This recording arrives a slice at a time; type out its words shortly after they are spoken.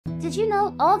Did you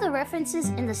know all the references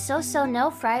in the Sousou no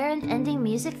Frieren ending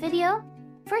music video?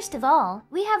 First of all,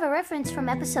 we have a reference from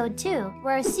episode 2,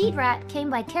 where a seed rat came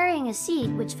by carrying a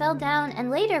seed which fell down and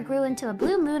later grew into a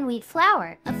blue moonwheat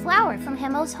flower, a flower from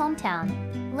Himmel's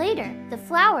hometown. Later, the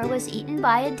flower was eaten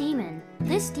by a demon.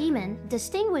 This demon,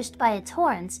 distinguished by its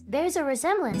horns, bears a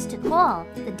resemblance to Qual,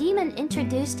 the demon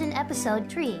introduced in episode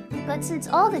 3. But since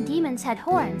all the demons had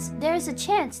horns, there is a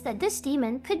chance that this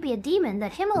demon could be a demon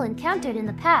that Himmel encountered in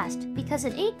the past because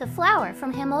it ate the flower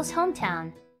from Himmel's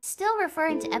hometown. Still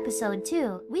referring to episode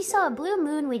 2, we saw a blue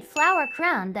moonweed flower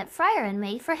crown that Frieren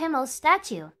made for Himmel's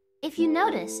statue. If you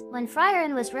notice, when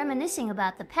Frieren was reminiscing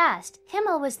about the past,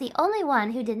 Himmel was the only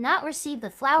one who did not receive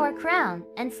the flower crown,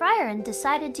 and Frieren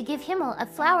decided to give Himmel a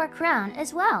flower crown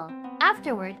as well.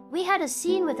 Afterward, we had a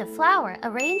scene with a flower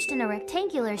arranged in a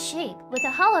rectangular shape with a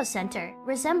hollow center,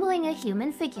 resembling a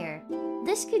human figure.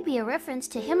 This could be a reference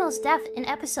to Himmel's death in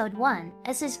episode 1,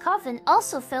 as his coffin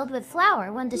also filled with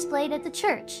flour when displayed at the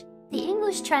church. The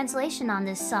English translation on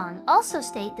this song also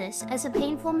state this as a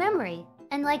painful memory.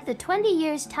 And like the 20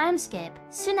 years time skip,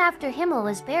 soon after Himmel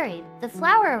was buried, the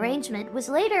flower arrangement was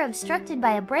later obstructed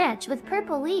by a branch with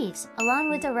purple leaves, along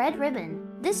with a red ribbon.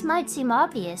 This might seem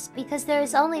obvious because there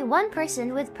is only one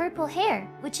person with purple hair,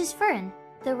 which is Frieren.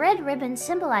 The red ribbon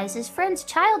symbolizes Frieren's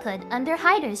childhood under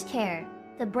Heider's care.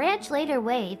 The branch later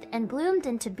waved and bloomed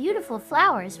into beautiful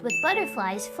flowers with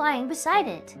butterflies flying beside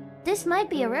it. This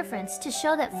might be a reference to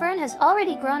show that Frieren has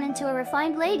already grown into a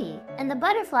refined lady, and the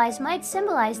butterflies might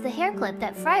symbolize the hair clip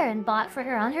that Frieren bought for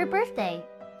her on her birthday.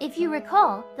 If you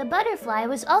recall, the butterfly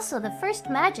was also the first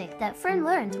magic that Frieren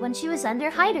learned when she was under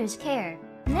Heider's care.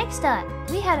 Next up,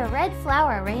 we had a red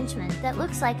flower arrangement that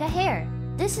looks like a hare.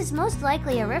 This is most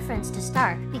likely a reference to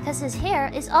Stark because his hair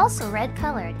is also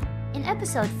red-colored. In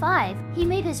episode 5, he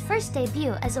made his first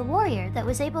debut as a warrior that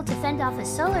was able to fend off a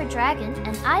solar dragon,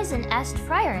 and Eisen asked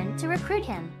Frieren to recruit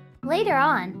him. Later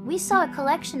on, we saw a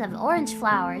collection of orange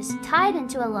flowers tied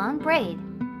into a long braid.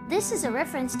 This is a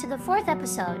reference to the 4th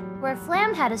episode, where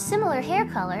Flam had a similar hair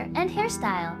color and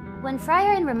hairstyle. When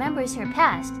Frieren remembers her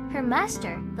past, her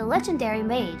master, the legendary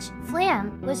mage,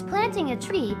 Flam, was planting a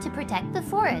tree to protect the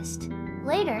forest.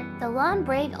 Later, the long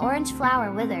braid orange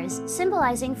flower withers,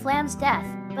 symbolizing Flam's death,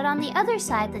 but on the other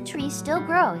side the tree still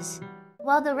grows.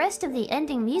 While the rest of the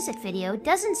ending music video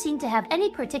doesn't seem to have any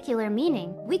particular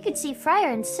meaning, we could see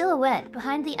Frieren's silhouette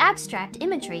behind the abstract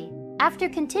imagery. After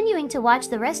continuing to watch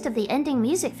the rest of the ending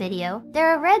music video, there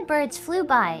are red birds flew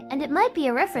by, and it might be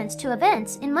a reference to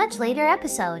events in much later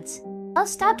episodes. I'll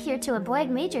stop here to avoid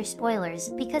major spoilers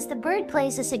because the bird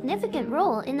plays a significant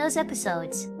role in those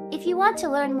episodes. If you want to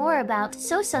learn more about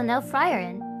Sousou no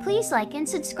Frieren, please like and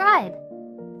subscribe.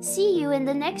 See you in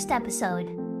the next episode.